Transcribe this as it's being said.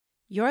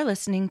You're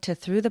listening to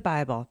Through the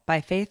Bible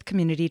by Faith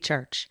Community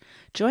Church.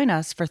 Join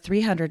us for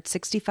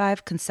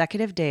 365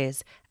 consecutive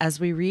days as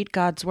we read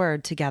God's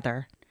Word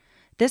together.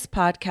 This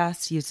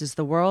podcast uses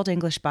the World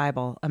English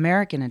Bible,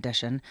 American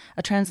Edition,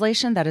 a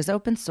translation that is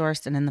open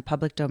source and in the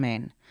public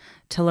domain.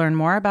 To learn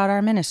more about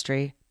our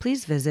ministry,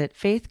 please visit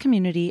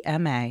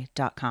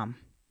faithcommunityma.com.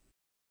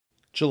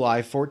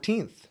 July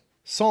 14th,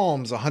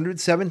 Psalms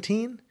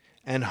 117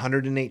 and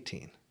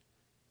 118.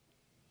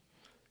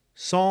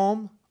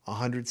 Psalm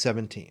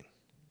 117.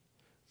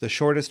 The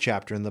shortest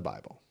chapter in the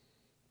Bible.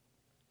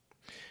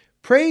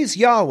 Praise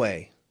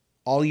Yahweh,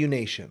 all you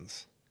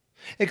nations.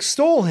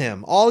 Extol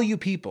him, all you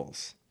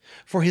peoples.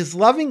 For his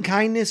loving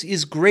kindness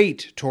is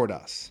great toward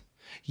us.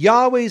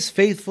 Yahweh's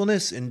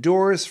faithfulness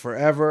endures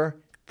forever.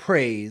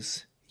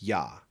 Praise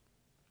Yah.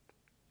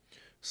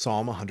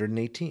 Psalm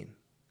 118.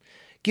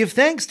 Give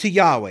thanks to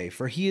Yahweh,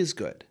 for he is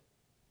good.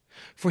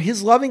 For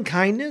his loving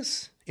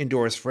kindness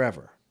endures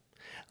forever.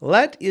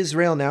 Let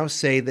Israel now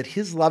say that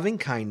his loving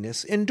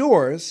kindness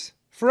endures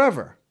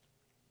forever.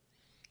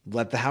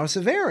 Let the house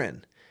of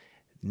Aaron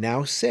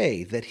now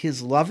say that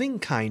his loving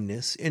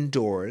kindness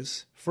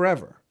endures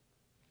forever.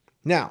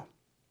 Now,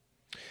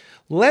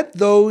 let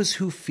those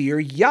who fear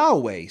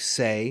Yahweh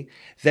say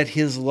that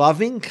his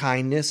loving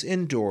kindness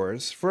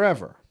endures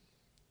forever.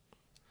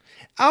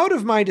 Out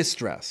of my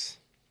distress,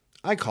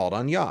 I called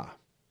on Yah.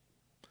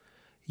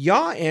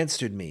 Yah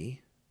answered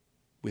me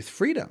with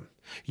freedom.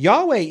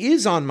 Yahweh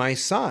is on my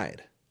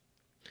side.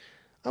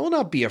 I will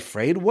not be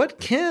afraid. What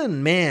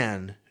can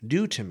man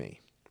do to me?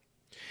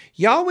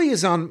 Yahweh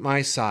is on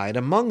my side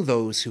among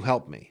those who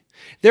help me.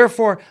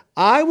 Therefore,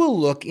 I will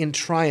look in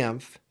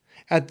triumph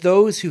at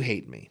those who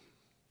hate me.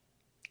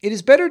 It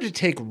is better to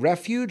take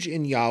refuge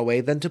in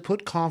Yahweh than to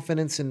put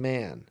confidence in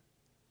man.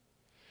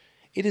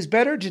 It is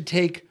better to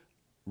take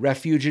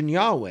refuge in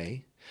Yahweh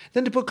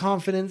than to put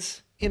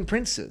confidence in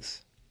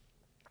princes.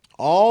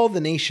 All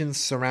the nations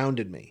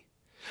surrounded me,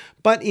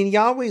 but in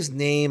Yahweh's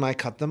name I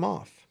cut them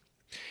off.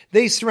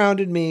 They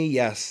surrounded me,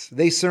 yes,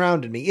 they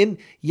surrounded me. In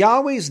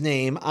Yahweh's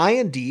name, I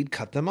indeed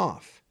cut them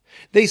off.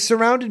 They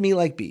surrounded me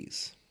like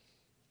bees.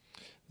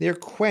 They are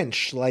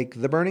quenched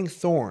like the burning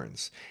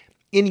thorns.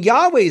 In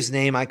Yahweh's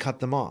name, I cut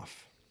them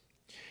off.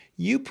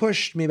 You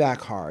pushed me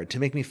back hard to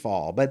make me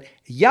fall, but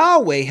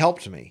Yahweh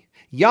helped me.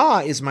 Yah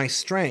is my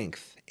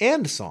strength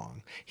and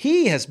song.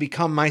 He has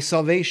become my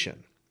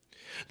salvation.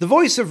 The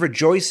voice of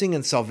rejoicing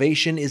and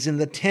salvation is in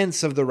the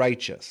tents of the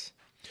righteous.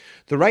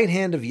 The right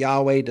hand of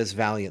Yahweh does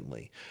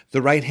valiantly.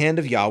 The right hand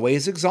of Yahweh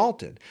is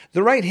exalted.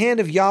 The right hand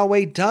of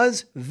Yahweh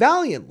does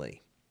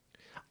valiantly.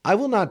 I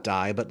will not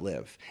die, but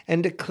live,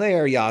 and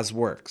declare Yah's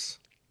works.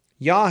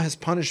 Yah has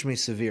punished me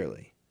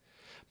severely,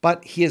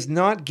 but he has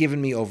not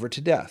given me over to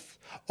death.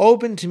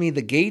 Open to me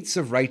the gates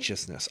of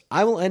righteousness.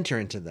 I will enter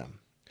into them.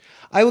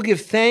 I will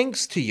give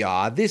thanks to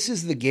Yah. This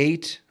is the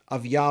gate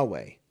of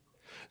Yahweh.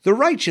 The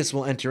righteous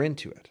will enter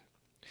into it.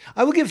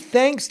 I will give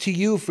thanks to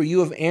you, for you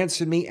have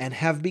answered me and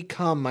have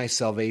become my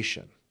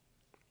salvation.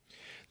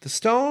 The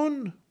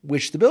stone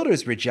which the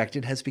builders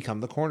rejected has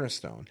become the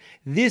cornerstone.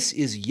 This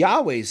is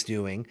Yahweh's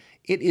doing.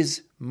 It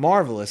is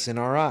marvelous in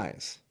our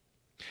eyes.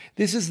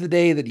 This is the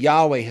day that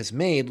Yahweh has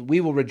made.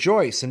 We will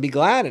rejoice and be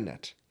glad in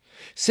it.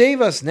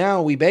 Save us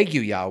now, we beg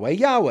you, Yahweh.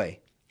 Yahweh,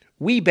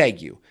 we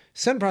beg you.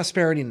 Send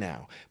prosperity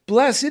now.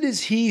 Blessed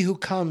is he who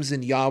comes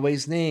in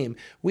Yahweh's name.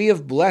 We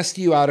have blessed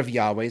you out of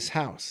Yahweh's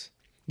house.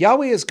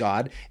 Yahweh is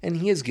God, and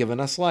he has given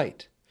us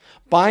light.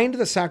 Bind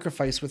the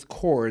sacrifice with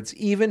cords,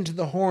 even to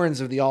the horns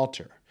of the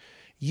altar.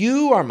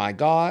 You are my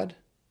God,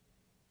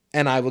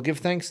 and I will give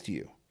thanks to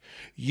you.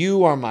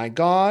 You are my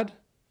God,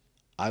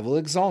 I will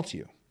exalt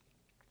you.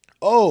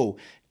 Oh,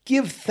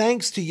 give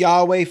thanks to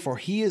Yahweh, for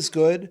he is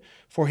good,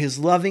 for his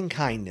loving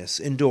kindness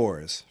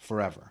endures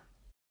forever.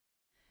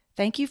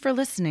 Thank you for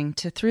listening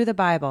to Through the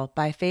Bible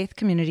by Faith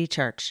Community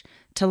Church.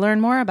 To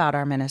learn more about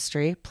our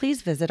ministry,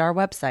 please visit our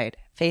website,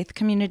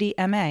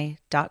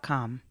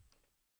 faithcommunityma.com.